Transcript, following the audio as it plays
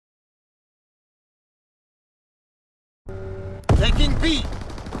B.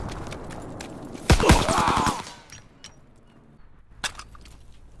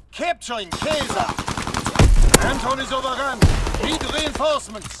 Capturing Kaiser. Anton is overrun. Need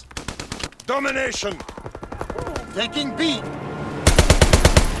reinforcements. Domination. Taking B.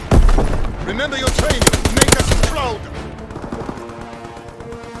 Remember your training. Make us proud.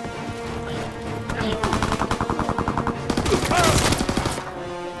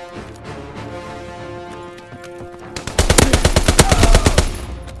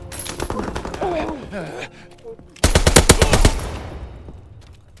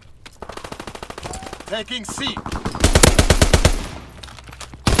 Taking C.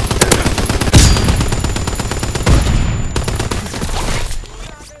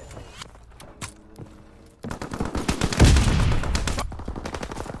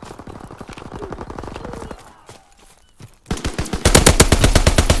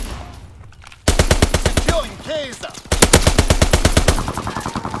 Securing Kaiser.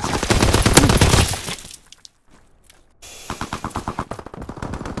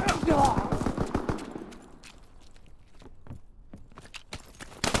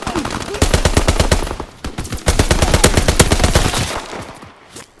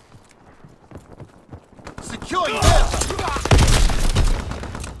 Securing Delta.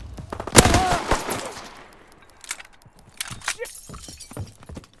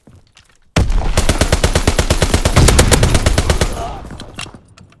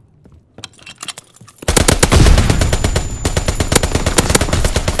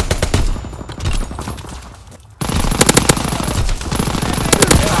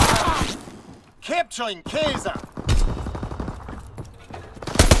 Capturing Kaiser.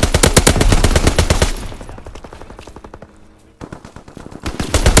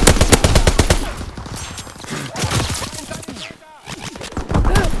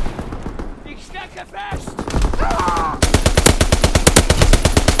 Ich stecke fest!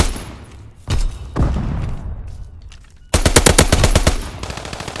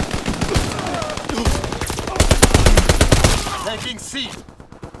 Taking C.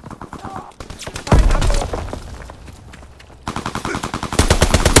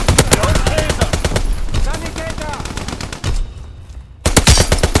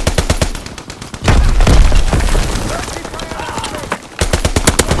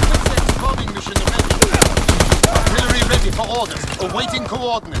 Orders, awaiting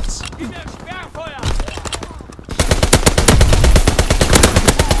coordinates. Sperrfeuer!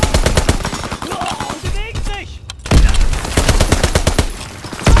 Bewegt sich!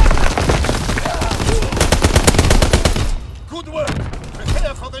 Good work.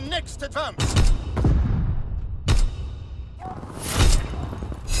 Prepare for the next advance.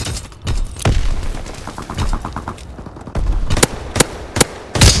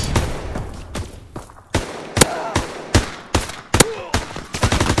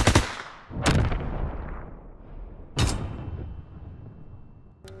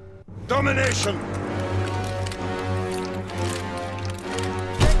 Domination.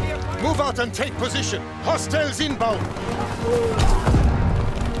 Move out and take position. Hostiles inbound.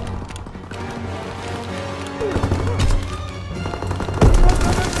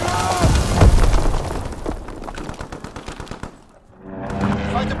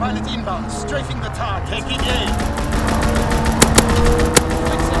 Fighter pilot inbound, strafing the target. Taking A.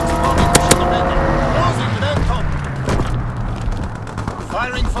 Bombing machine ready. Closing with Anton.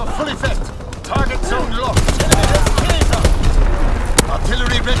 Firing for full effect. Target zone locked. Enemy has Kaiser.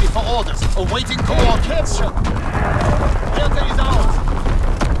 Artillery ready for orders. Awaiting coordinates. Delta is out.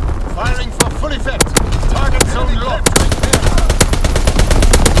 Firing for full effect. Target zone locked.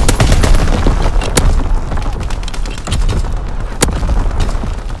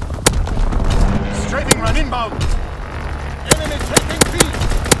 Strafing run inbound. Enemy taking B.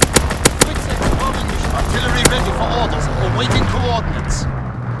 Bombing mission. Artillery ready for orders. Awaiting coordinates.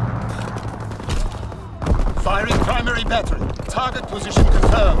 Firing primary battery. Target position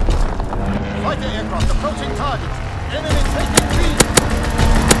confirmed. Fighter aircraft approaching target. Enemy taking B.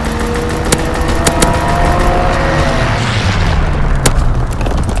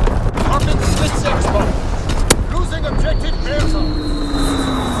 Dropping split sex bomb. Losing objective Delta.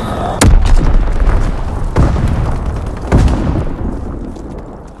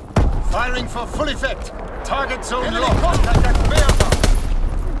 Firing for full effect. Target zone locked. Contact at Delta.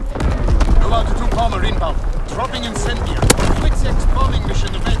 Low altitude bomber inbound. Dropping incendiary. Quick sex bombing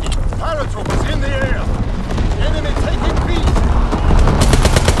mission ready. Paratroopers in the air. Enemy taking B.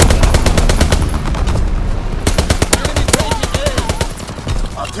 Enemy taking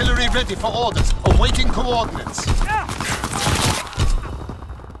A. Artillery ready for orders. Awaiting coordinates.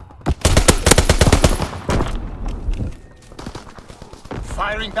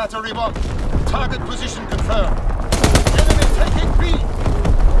 Firing battery 1. Target position confirmed. Enemy taking B.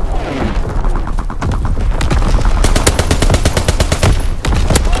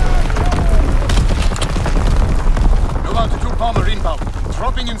 No-altitude bomber inbound.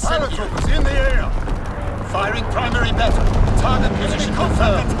 Dropping incendiary. Paratroopers in the air! Firing primary battery. Target position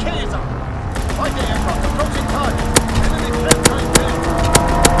confirmed. Kaiser. Fighter aircraft approaching target. Enemy capturing Kaiser.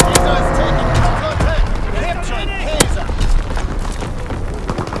 Kaiser is taking counter-attack. Capturing Kaiser.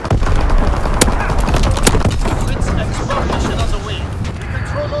 Fritz export mission underway. We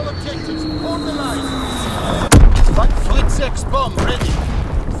control all objectives. Hold the line. But Fritz X bomb ready.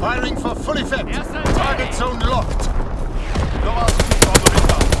 Firing for full effect. Target zone locked. No altitude bomber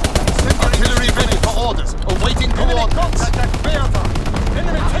inbound. Artillery ready for orders. Awaiting coordinates.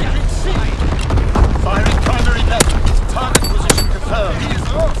 Enemy taking C. Firing primary battery. Target position confirmed. He is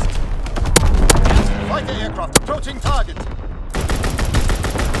lost. Fighter aircraft approaching target.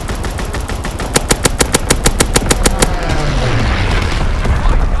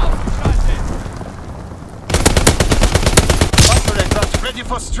 Fighter aircraft ready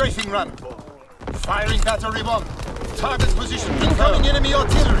for strafing run. Firing battery 1. Target position. Incoming enemy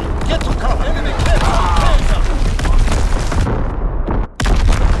artillery. Get to cover. Enemy captured.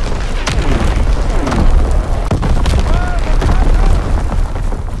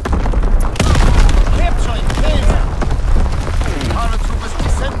 Capturing Kaiser. Paratroopers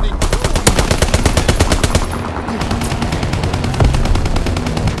descending.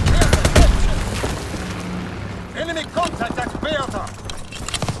 Enemy contact at Bertha.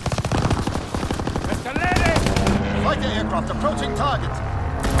 Fighter aircraft approaching target.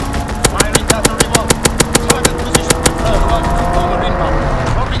 Firing battery 1. Target position confirmed. Altitude bomber inbound.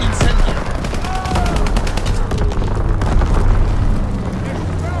 Dropping incendiary.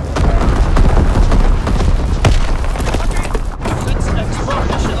 Fritz export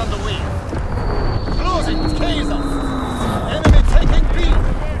mission underway. Closing Kaiser. Enemy taking B.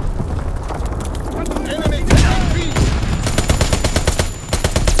 Enemy taking B.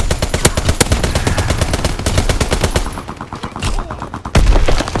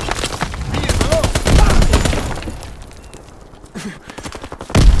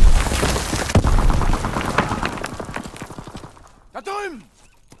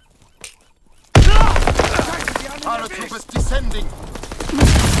 Paratroopers descending.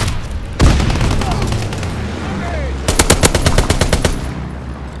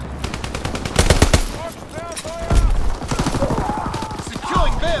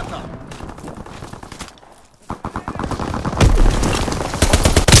 Securing Bertha.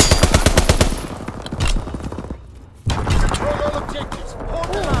 Control all objectives. Hold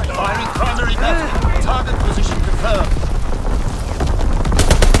the line. Firing primary battery. Target position confirmed.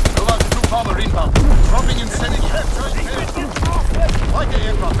 Bomber inbound. Dropping incendiary. Fighter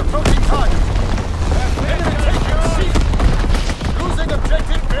aircraft approaching target. Enemy taking C. Losing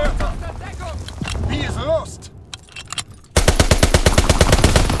objective Bertha. B is lost.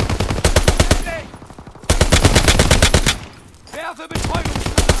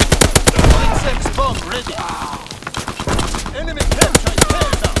 Fritz bomb ready. Enemy capturing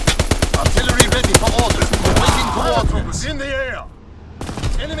Bertha. Artillery ready for orders. Awaiting coordinates. In the air!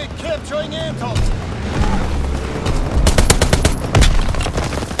 Enemy capturing aircraft.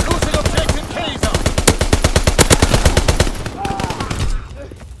 Losing objective Kaiser.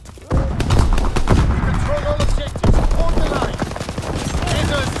 We control all objectives. Hold the line.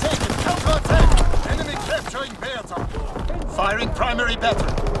 Kaiser is taken. Counter-attack. Enemy capturing Bertha. Firing primary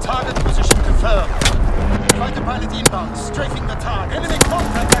battery. Target position confirmed. Fighter pilot inbound. Strafing the target. Enemy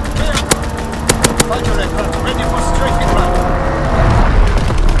contact at Bertha. Fighter aircraft ready for strafing run.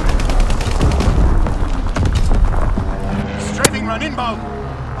 Run inbound.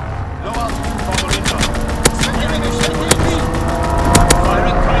 Low altitude bomber inbound. Securing a shaky B.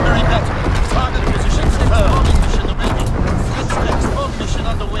 Firing primary battery. Target position confirmed. Bombing mission ready. Fritz X bomb mission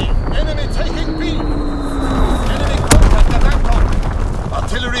underway. Enemy taking B. Enemy contact at Anton.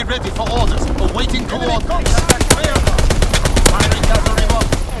 Artillery ready for orders. Awaiting coordinates. Firing battery 1.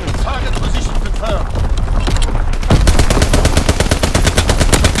 Target position confirmed.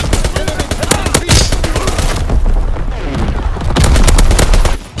 Enemy taking B.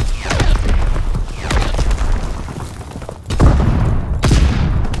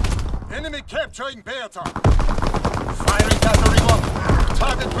 Enemy capturing Bertha. Firing battery 1.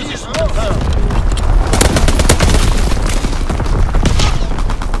 Target position confirmed.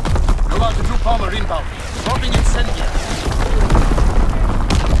 No altitude bomber inbound. Dropping incendiary.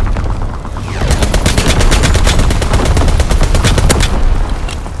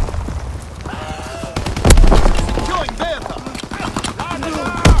 Securing Bertha.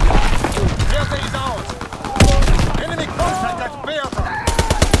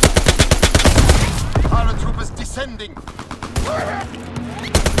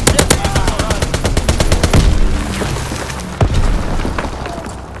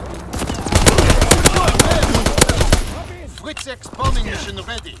 the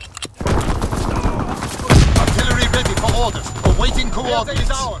ready. Artillery ready for orders. Awaiting coordinates.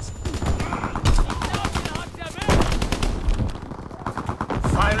 Is ours.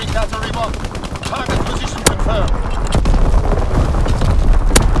 Firing battery 1. Target position confirmed.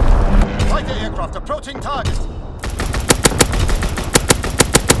 Fighter aircraft approaching target.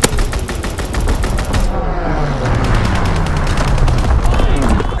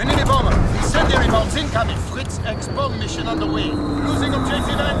 Enemy bomber. Incendiary bombs incoming. Fritz X-bomb mission underway. Losing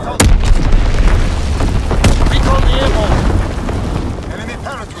objective Anton. Recon the airborne. Enemy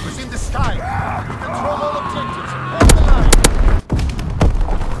paratroopers in the sky. Control all objectives. Hold the line.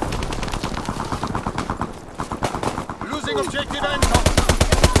 Losing objective.